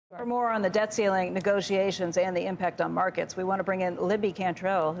For more on the debt ceiling negotiations and the impact on markets, we want to bring in Libby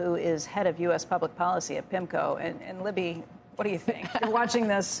Cantrill, who is head of U.S. public policy at PIMCO. And Libby, what do you think? You're watching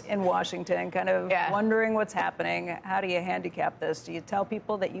this in Washington, kind of wondering what's happening. How do you handicap this? Do you tell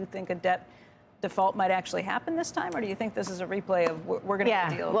people that you think a debt default might actually happen this time, or do you think this is a replay of we're going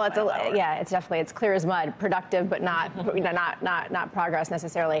to deal? Well, it's definitely, it's clear as mud, productive, but not not progress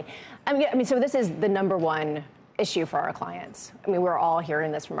necessarily. I mean, so this is the number one issue for our clients. I mean, we're all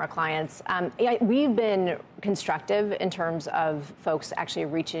hearing this from our clients. We've been constructive in terms of folks actually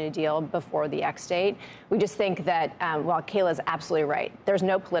reaching a deal before the X date. We just think that, while Kayla's absolutely right, there's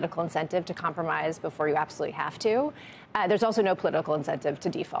no political incentive to compromise before you absolutely have to. There's also no political incentive to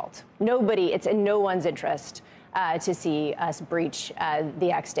default. It's in no one's interest to see us breach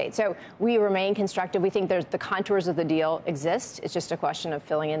the X date. So we remain constructive. We think the contours of the deal exist. It's just a question of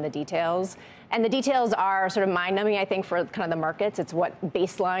filling in the details. And the details are sort of mind-numbing, I think, for kind of the markets. It's what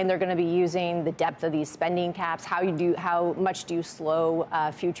baseline they're going to be using, the depth of these spending caps, how much do you slow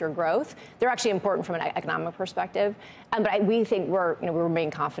future growth. They're actually important from an economic perspective. But we think we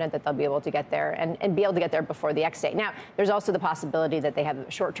remain confident that they'll be able to get there and be able to get there before the X date. Now, there's also the possibility that they have a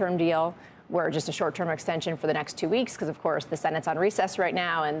short-term deal, where just a short-term extension for the next 2 weeks, because, of course, the Senate's on recess right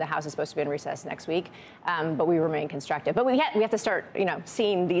now and the House is supposed to be in recess next week. But we remain constructive. But we have to start,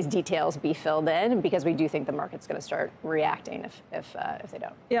 seeing these details be filled in, because we do think the market's going to start reacting if they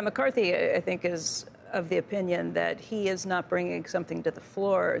don't. Yeah, McCarthy, I think, is of the opinion that he is not bringing something to the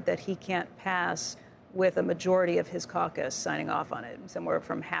floor that he can't pass with a majority of his caucus signing off on it, somewhere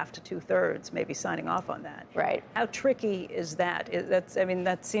from half to 2/3 maybe signing off on that. Right. How tricky is that?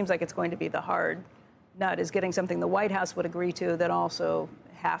 That seems like it's going to be the hard nut, is getting something the White House would agree to that also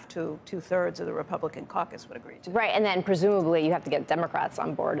half to 2/3 of the Republican caucus would agree to. Right, and then presumably you have to get Democrats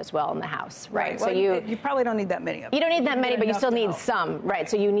on board as well in the House, right? Well, so you probably don't need that many of them. You don't need that many, but you still need some, right?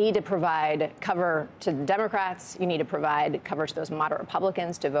 So you need to provide cover to the Democrats. You need to provide cover to those moderate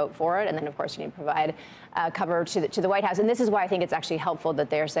Republicans to vote for it, and then of course you need to provide cover to the White House. And this is why I think it's actually helpful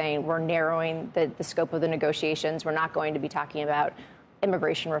that they're saying we're narrowing the scope of the negotiations. We're not going to be talking about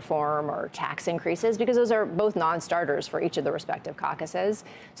immigration reform or tax increases, because those are both non-starters for each of the respective caucuses.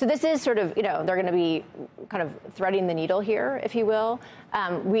 So this is sort of, they're going to be kind of threading the needle here, if you will.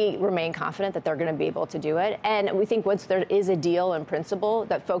 We remain confident that they're going to be able to do it. And we think once there is a deal in principle,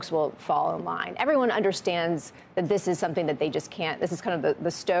 that folks will fall in line. Everyone understands that this is something that they just can't, this is kind of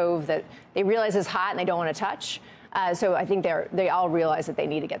the stove that they realize is hot and they don't want to touch. So I think they all realize that they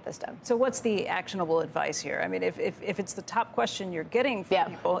need to get this done. So what's the actionable advice here? I mean, if it's the top question you're getting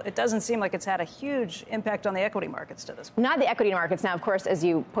from people, it doesn't seem like it's had a huge impact on the equity markets to this point. Not the equity markets. Now, of course, as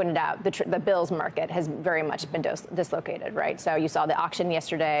you pointed out, the bills market has very much been dislocated, right? So you saw the auction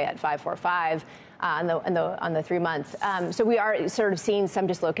yesterday at 545. On the 3 month. So we are sort of seeing some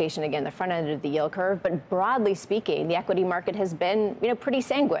dislocation again, the front end of the yield curve. But broadly speaking, the equity market has been, pretty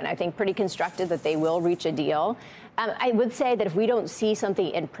sanguine. I think pretty constructive that they will reach a deal. I would say that if we don't see something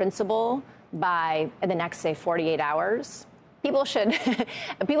in principle by the next, say, 48 hours, people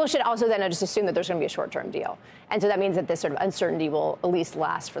should also then just assume that there's going to be a short-term deal. And so that means that this sort of uncertainty will at least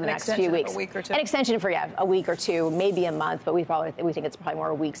last for the next few weeks. A week or two. An extension for, a week or two, maybe a month, but we think it's probably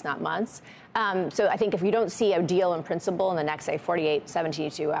more weeks, not months. So I think if we don't see a deal in principle in the next, say, 48,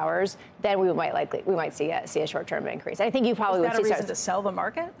 72 hours, then we might see a short-term increase. I think you probably would see. Is that a reason to sell the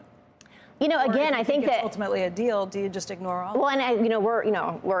market? Again, I think that ultimately a deal. Do you just ignore all? Well, and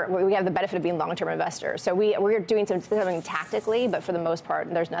we have the benefit of being long-term investors, so we're doing something tactically, but for the most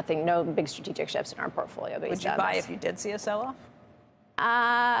part, there's no big strategic shifts in our portfolio. Would you buy if you did see a sell-off?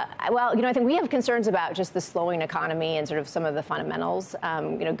 Well, I think we have concerns about just the slowing economy and sort of some of the fundamentals,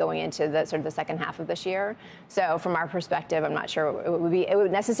 going into the second half of this year. So from our perspective, I'm not sure it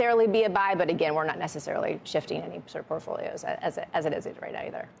would necessarily be a buy, but again, we're not necessarily shifting any sort of portfolios as it is right now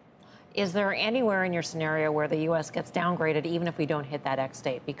either. Is there anywhere in your scenario where the U.S. gets downgraded, even if we don't hit that X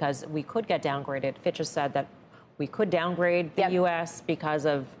date? Because we could get downgraded. Fitch has said that we could downgrade the U.S. because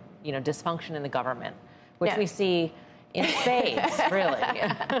of, dysfunction in the government, which we see in spades, really.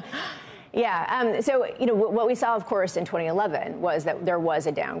 Yeah. So, what we saw, of course, in 2011 was that there was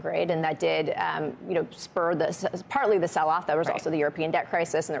a downgrade, and that did, spur partly the sell-off. There was also the European debt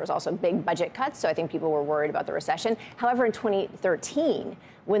crisis, and there was also big budget cuts. So I think people were worried about the recession. However, in 2013,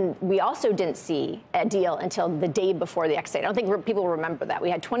 when we also didn't see a deal until the day before the X date. I don't think people remember that. We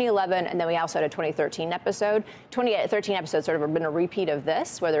had 2011, and then we also had a 2013 episode. 2013 episode sort of been a repeat of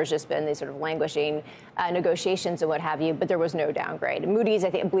this, where there's just been these sort of languishing negotiations and what have you, but there was no downgrade. Moody's, I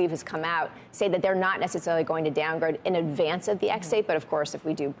believe, has come out, say that they're not necessarily going to downgrade in advance of the X date, but of course, if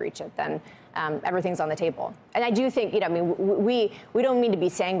we do breach it, then everything's on the table. And I do think, we don't mean to be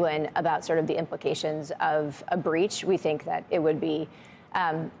sanguine about sort of the implications of a breach. We think that it would be,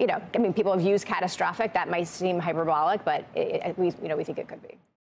 people have used catastrophic. That might seem hyperbolic, but we think it could be.